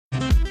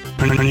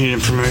I need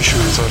information.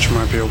 I thought you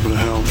might be able to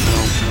help.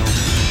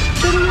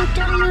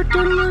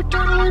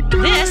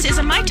 This is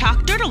a My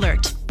Talk Dirt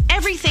Alert.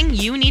 Everything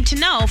you need to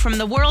know from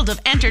the world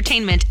of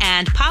entertainment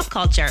and pop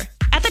culture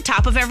at the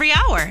top of every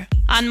hour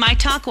on My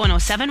Talk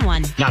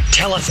 107.1. Now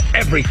tell us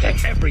everything.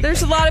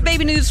 There's a lot of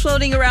baby news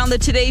floating around the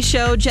Today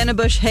Show. Jenna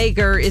Bush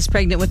Hager is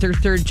pregnant with her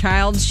third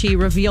child. She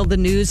revealed the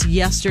news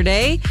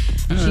yesterday.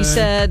 She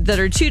said that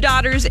her two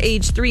daughters,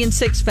 aged 3 and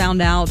 6,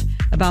 found out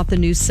about the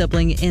new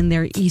sibling in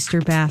their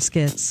Easter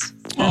baskets.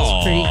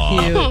 That's pretty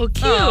cute. Oh,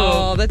 cute.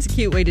 Oh, that's a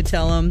cute way to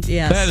tell them.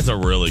 Yes. That is a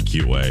really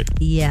cute way.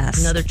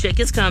 Yes. Another chick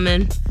is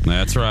coming.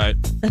 That's right.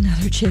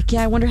 Another chick.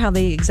 Yeah, I wonder how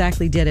they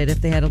exactly did it.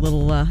 If they had a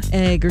little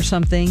egg or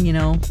something,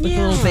 with a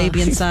little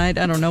baby inside.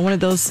 I don't know. One of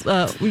those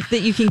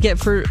that you can get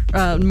for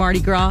Mardi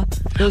Gras.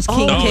 Those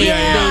king cake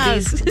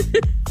babies.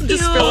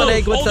 Just fill an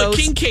egg with those.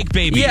 The king cake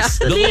babies. Yeah.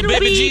 The little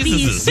baby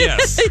Jesuses.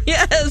 Yes.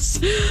 Yes.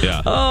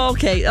 Yeah.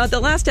 Okay. The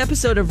last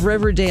episode of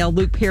Riverdale,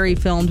 Luke Perry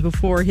filmed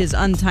before his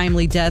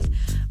untimely death,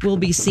 will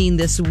be seen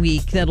this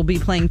week. That'll be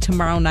playing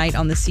tomorrow night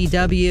on the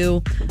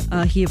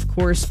CW. He, of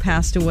course,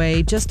 passed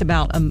away just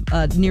about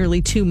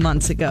nearly 2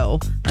 months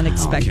ago,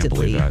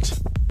 unexpectedly. I can't believe that.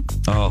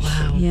 Oh,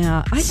 wow.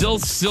 Yeah. Still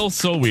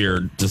so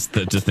weird just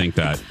to think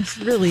that. It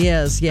really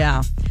is,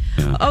 yeah.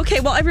 Okay,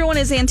 well, everyone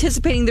is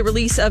anticipating the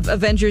release of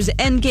Avengers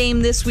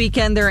Endgame this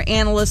weekend. There are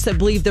analysts that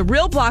believe the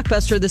real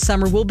blockbuster this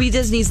summer will be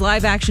Disney's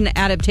live-action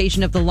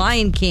adaptation of The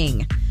Lion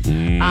King.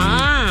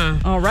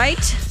 All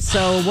right.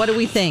 So what do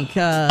we think?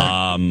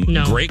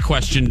 No. Great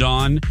question,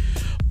 Dawn.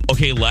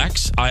 Okay,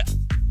 Lex, I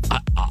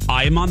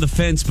am on the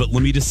fence, but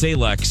let me just say,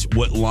 Lex,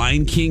 what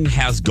Lion King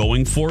has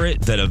going for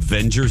it that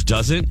Avengers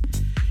doesn't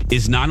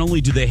is not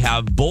only do they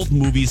have both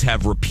movies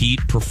have repeat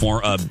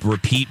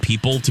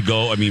people to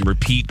go,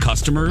 repeat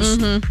customers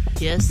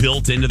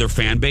built into their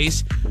fan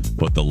base,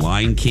 but The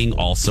Lion King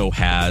also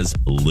has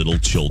little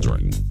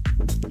children.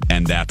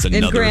 And that's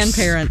another... And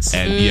grandparents.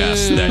 And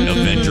yes, that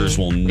Avengers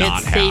will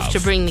not have. It's safe to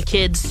bring the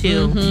kids,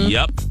 too.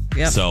 Yep.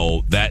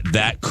 So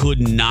that could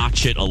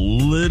notch it a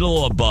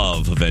little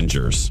above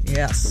Avengers.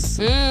 Yes.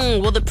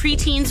 Will the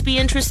preteens be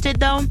interested,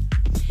 though?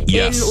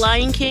 Yes. In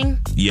Lion King?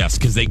 Yes,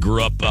 because they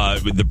grew up...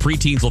 the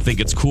preteens will think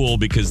it's cool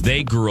because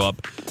they grew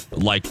up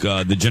like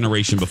the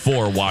generation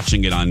before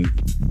watching it on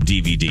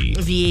DVD.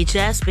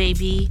 VHS,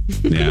 baby.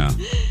 Yeah.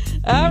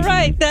 All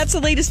right. That's the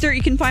latest dirt.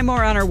 You can find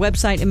more on our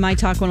website at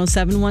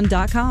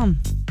mytalk1071.com.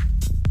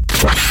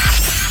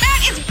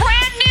 That is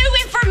brand new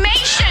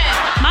information.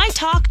 My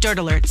Talk Dirt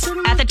Alerts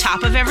at the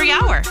top of every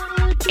hour.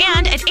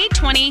 And at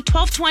 8:20,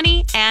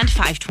 12:20, and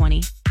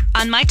 5:20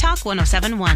 on My Talk 107.1.